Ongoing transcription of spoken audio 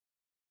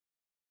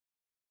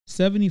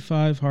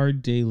75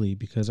 hard daily,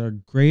 because our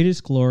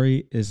greatest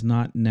glory is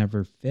not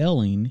never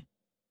failing,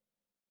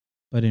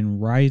 but in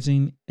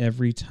rising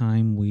every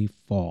time we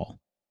fall.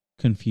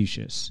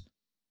 Confucius.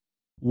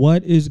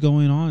 What is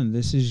going on?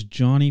 This is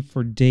Johnny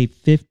for day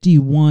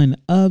 51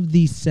 of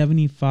the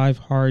 75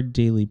 Hard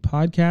Daily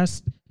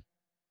podcast.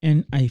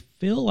 And I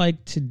feel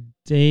like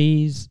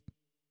today's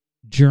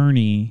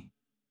journey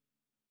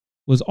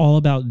was all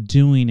about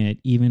doing it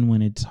even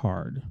when it's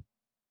hard.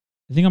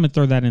 I think I'm going to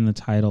throw that in the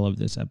title of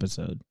this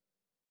episode.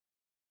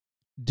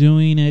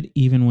 Doing it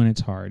even when it's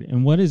hard.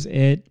 And what is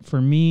it?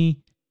 For me,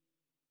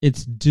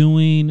 it's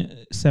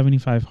doing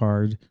 75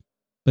 hard,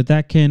 but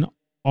that can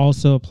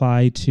also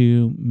apply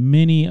to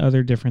many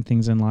other different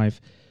things in life,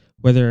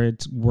 whether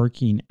it's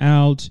working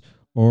out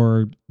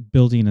or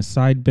building a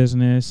side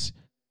business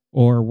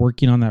or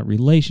working on that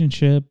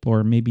relationship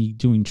or maybe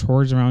doing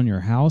chores around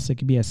your house. It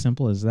could be as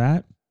simple as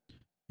that.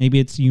 Maybe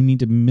it's you need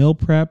to meal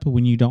prep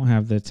when you don't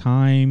have the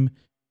time,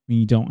 when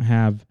you don't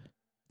have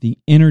the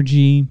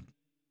energy.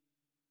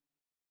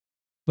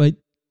 But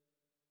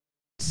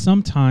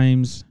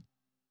sometimes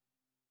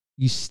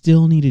you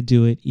still need to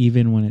do it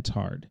even when it's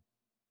hard.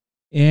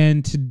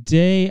 And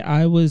today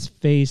I was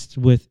faced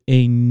with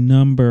a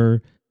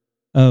number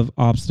of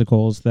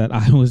obstacles that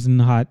I was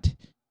not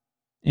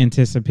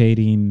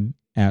anticipating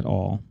at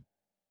all.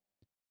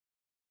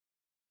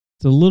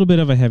 It's a little bit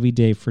of a heavy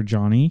day for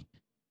Johnny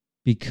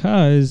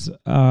because,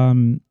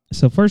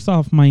 so first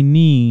off, my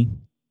knee,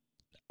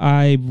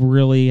 I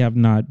really have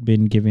not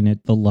been giving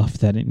it the love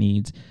that it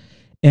needs.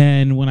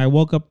 And when I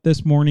woke up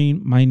this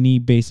morning, my knee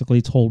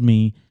basically told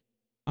me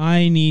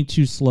I need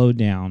to slow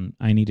down.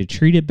 I need to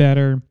treat it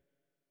better.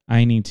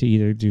 I need to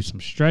either do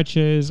some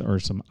stretches or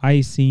some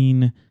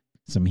icing,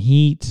 some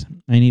heat.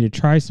 I need to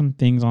try some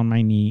things on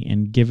my knee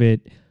and give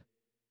it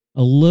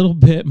a little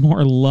bit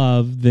more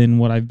love than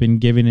what I've been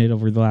giving it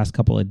over the last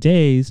couple of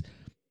days.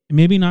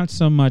 Maybe not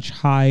so much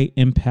high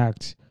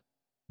impact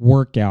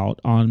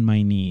workout on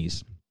my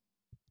knees.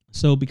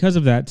 So because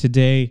of that,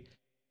 today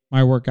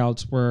my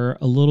workouts were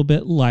a little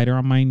bit lighter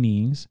on my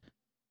knees.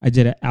 I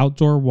did an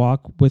outdoor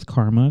walk with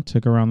Karma,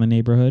 took around the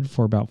neighborhood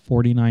for about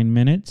 49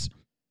 minutes.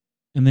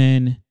 And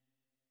then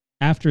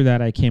after that,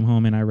 I came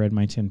home and I read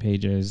my 10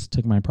 pages,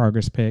 took my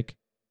progress pic,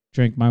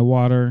 drank my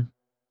water.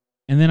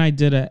 And then I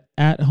did an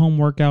at-home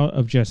workout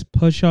of just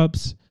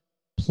push-ups,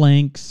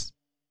 planks,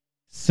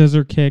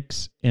 scissor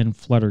kicks, and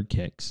flutter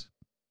kicks.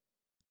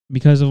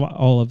 Because of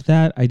all of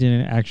that, I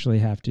didn't actually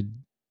have to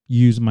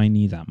use my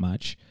knee that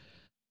much.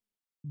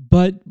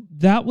 But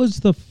that was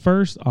the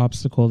first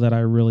obstacle that I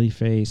really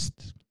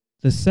faced.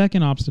 The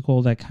second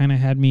obstacle that kind of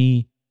had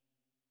me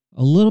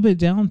a little bit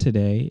down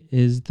today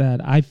is that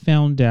I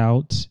found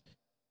out,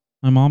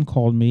 my mom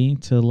called me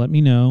to let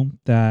me know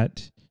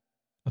that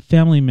a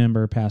family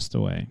member passed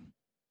away.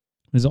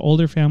 It was an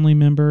older family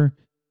member,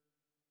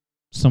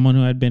 someone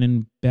who had been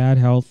in bad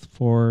health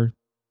for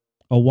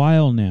a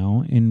while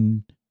now,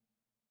 and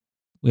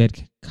we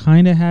had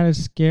kind of had a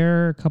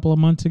scare a couple of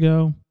months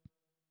ago.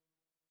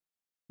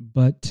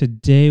 But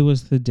today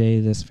was the day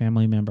this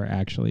family member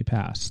actually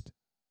passed.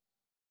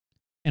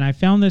 And I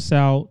found this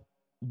out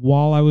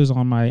while I was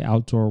on my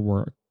outdoor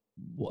work,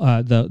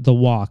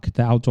 the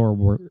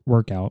outdoor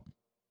workout.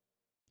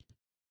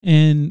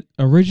 And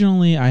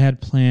originally I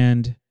had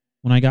planned,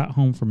 when I got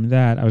home from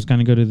that, I was going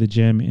to go to the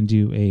gym and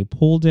do a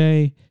pull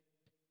day,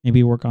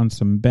 maybe work on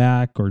some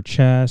back or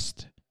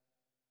chest.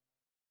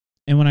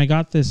 And when I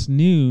got this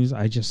news,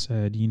 I just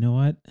said, you know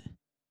what?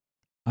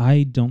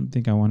 I don't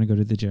think I want to go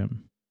to the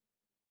gym.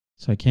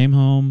 So I came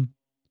home,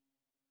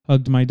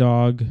 hugged my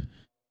dog,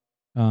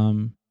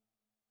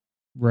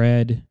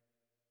 read,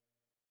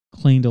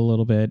 cleaned a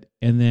little bit,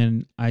 and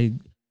then I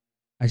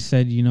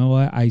said, you know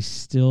what? I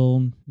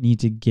still need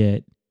to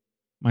get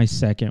my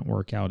second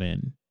workout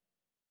in.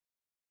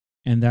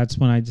 And that's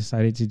when I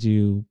decided to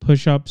do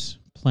push-ups,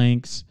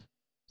 planks,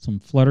 some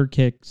flutter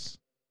kicks,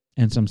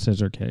 and some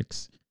scissor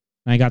kicks.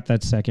 And I got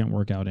that second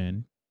workout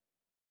in.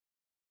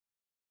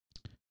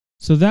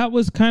 So that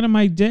was kind of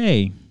my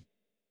day.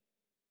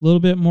 A little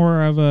bit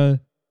more of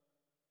a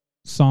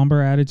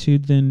somber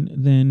attitude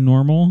than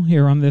normal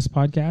here on this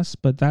podcast,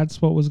 but that's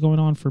what was going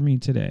on for me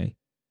today.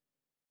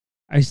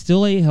 I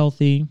still ate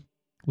healthy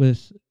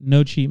with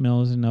no cheat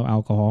meals and no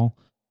alcohol,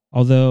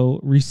 although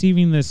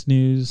receiving this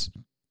news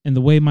and the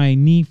way my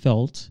knee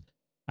felt,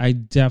 I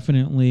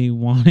definitely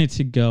wanted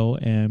to go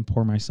and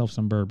pour myself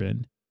some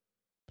bourbon.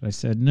 But I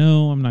said,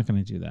 no, I'm not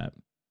going to do that.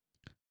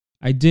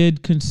 I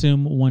did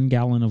consume 1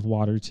 gallon of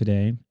water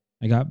today.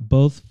 I got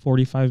both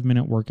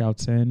 45-minute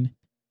workouts in.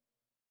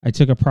 I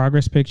took a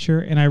progress picture,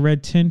 and I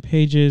read 10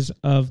 pages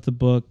of the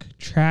book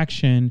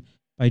Traction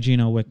by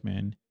Gino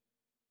Wickman.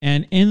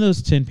 And in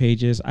those 10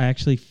 pages, I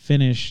actually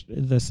finished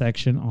the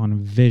section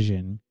on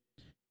vision.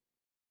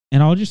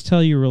 And I'll just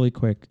tell you really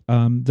quick.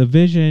 The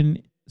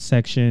vision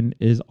section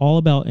is all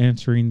about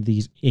answering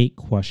these 8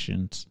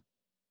 questions.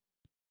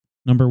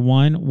 Number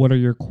 1, what are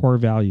your core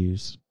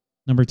values?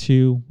 Number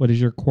 2, what is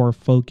your core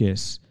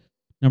focus?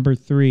 Number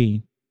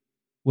 3,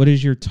 what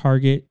is your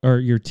target or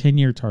your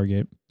 10-year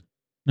target?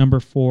 Number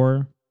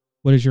 4,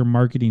 What is your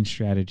marketing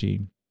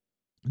strategy?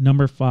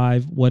 Number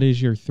 5, what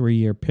is your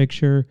 3-year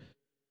picture?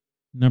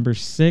 Number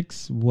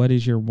 6, what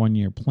is your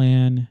 1-year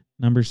plan?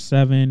 Number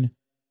 7,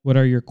 what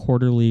are your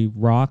quarterly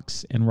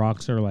rocks? And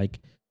rocks are like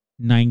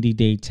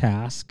 90-day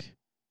task,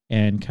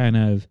 and kind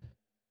of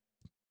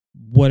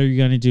what are you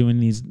going to do in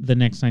the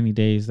next 90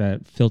 days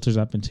that filters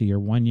up into your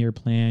 1-year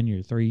plan,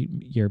 your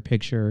 3-year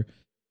picture,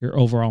 your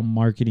overall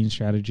marketing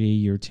strategy,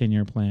 your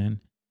 10-year plan.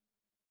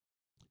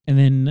 And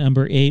then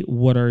number 8,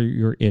 what are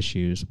your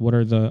issues? What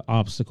are the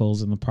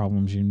obstacles and the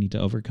problems you need to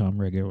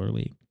overcome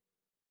regularly?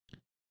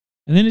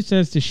 And then it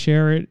says to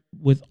share it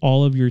with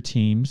all of your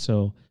team.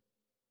 So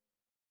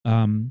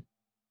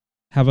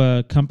have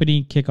a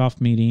company kickoff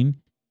meeting,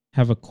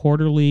 have a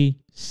quarterly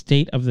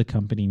state of the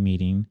company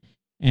meeting,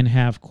 and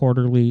have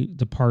quarterly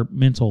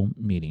departmental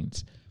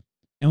meetings.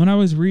 And when I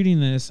was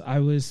reading this, I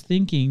was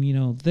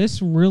thinking,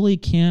 this really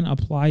can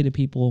apply to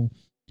people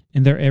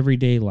in their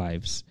everyday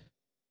lives.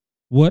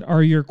 What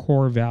are your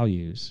core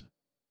values?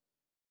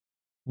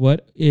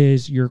 What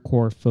is your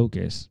core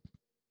focus?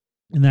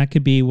 And that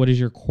could be, what is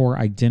your core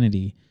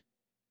identity?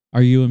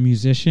 Are you a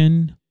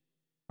musician?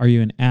 Are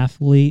you an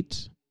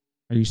athlete?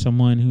 Are you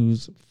someone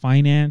who's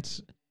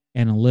finance,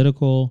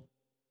 analytical?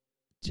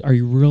 Are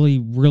you really,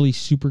 really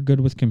super good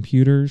with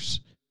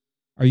computers?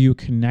 Are you a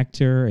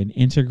connector, an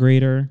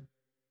integrator?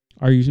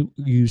 Are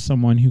you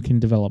someone who can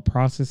develop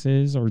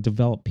processes or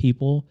develop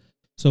people?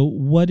 So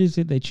what is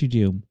it that you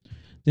do?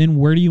 Then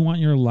where do you want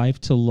your life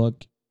to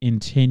look in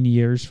 10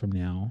 years from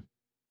now?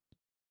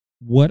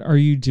 What are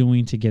you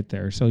doing to get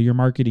there? So your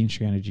marketing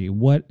strategy,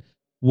 what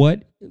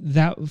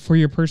that for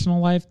your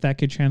personal life, that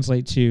could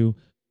translate to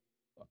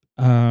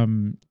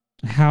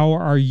how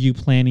are you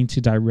planning to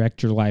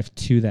direct your life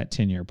to that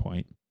 10-year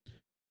point?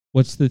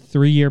 What's the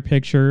 3-year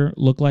picture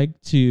look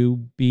like to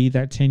be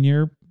that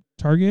 10-year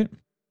target?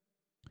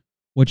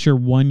 What's your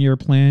 1-year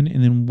plan?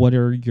 And then what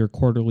are your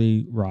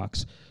quarterly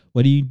rocks?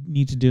 What do you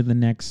need to do the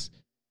next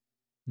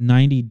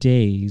 90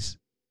 days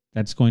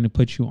that's going to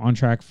put you on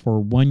track for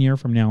 1 year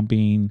from now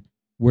being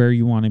where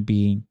you want to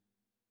be?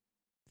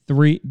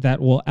 That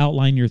will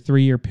outline your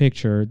 3-year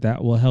picture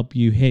that will help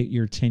you hit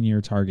your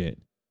 10-year target.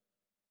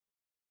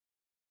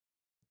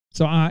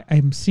 So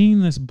I'm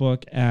seeing this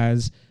book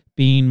as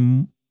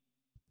being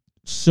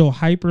so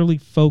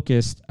hyperly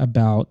focused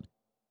about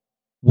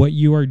what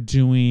you are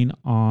doing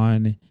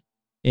on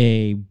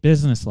a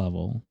business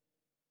level,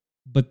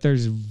 but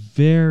there's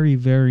very,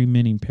 very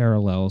many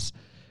parallels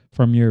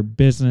from your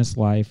business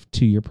life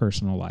to your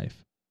personal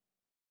life.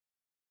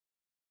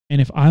 And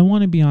if I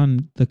want to be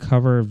on the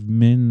cover of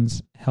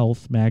Men's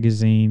Health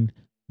magazine,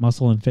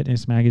 Muscle and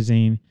Fitness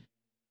magazine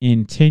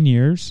in 10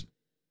 years,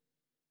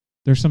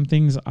 there's some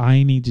things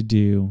I need to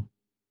do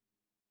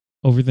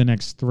over the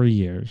next 3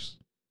 years,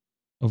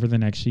 over the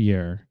next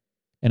year,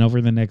 and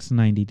over the next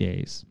 90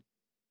 days.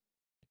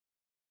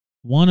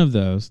 One of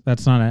those,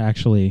 that's not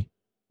actually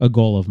a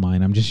goal of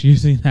mine. I'm just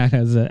using that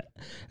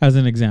as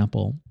an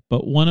example.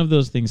 But one of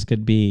those things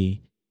could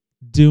be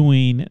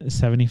doing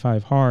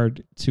 75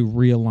 hard to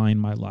realign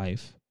my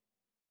life.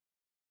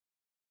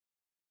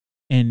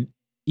 And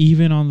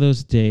even on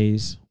those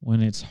days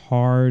when it's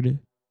hard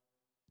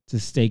to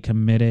stay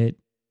committed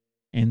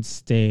and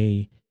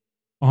stay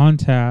on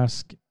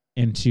task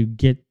and to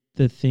get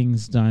the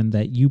things done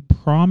that you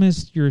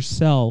promised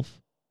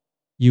yourself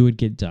you would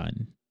get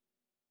done,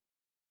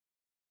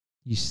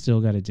 you still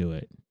got to do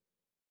it.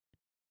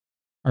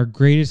 Our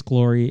greatest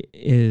glory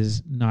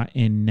is not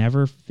in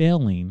never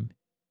failing,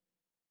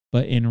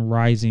 but in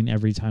rising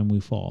every time we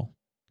fall.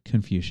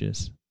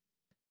 Confucius.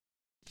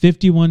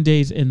 51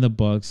 days in the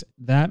books.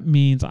 That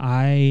means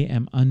I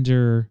am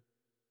under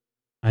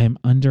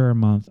a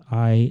month.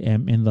 I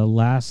am in the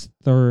last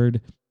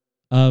third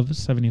of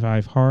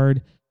 75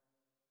 hard.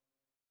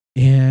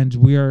 And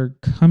we are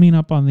coming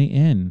up on the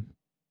end.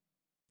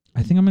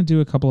 I think I'm going to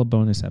do a couple of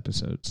bonus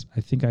episodes.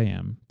 I think I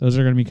am. Those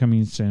are going to be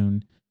coming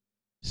soon.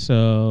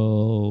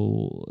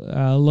 So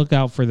look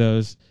out for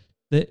those.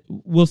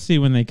 We'll see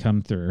when they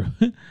come through.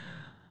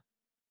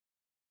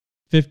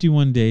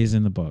 51 days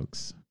in the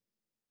books.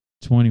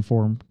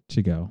 24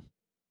 to go.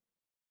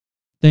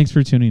 Thanks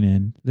for tuning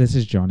in. This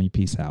is Johnny.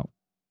 Peace out.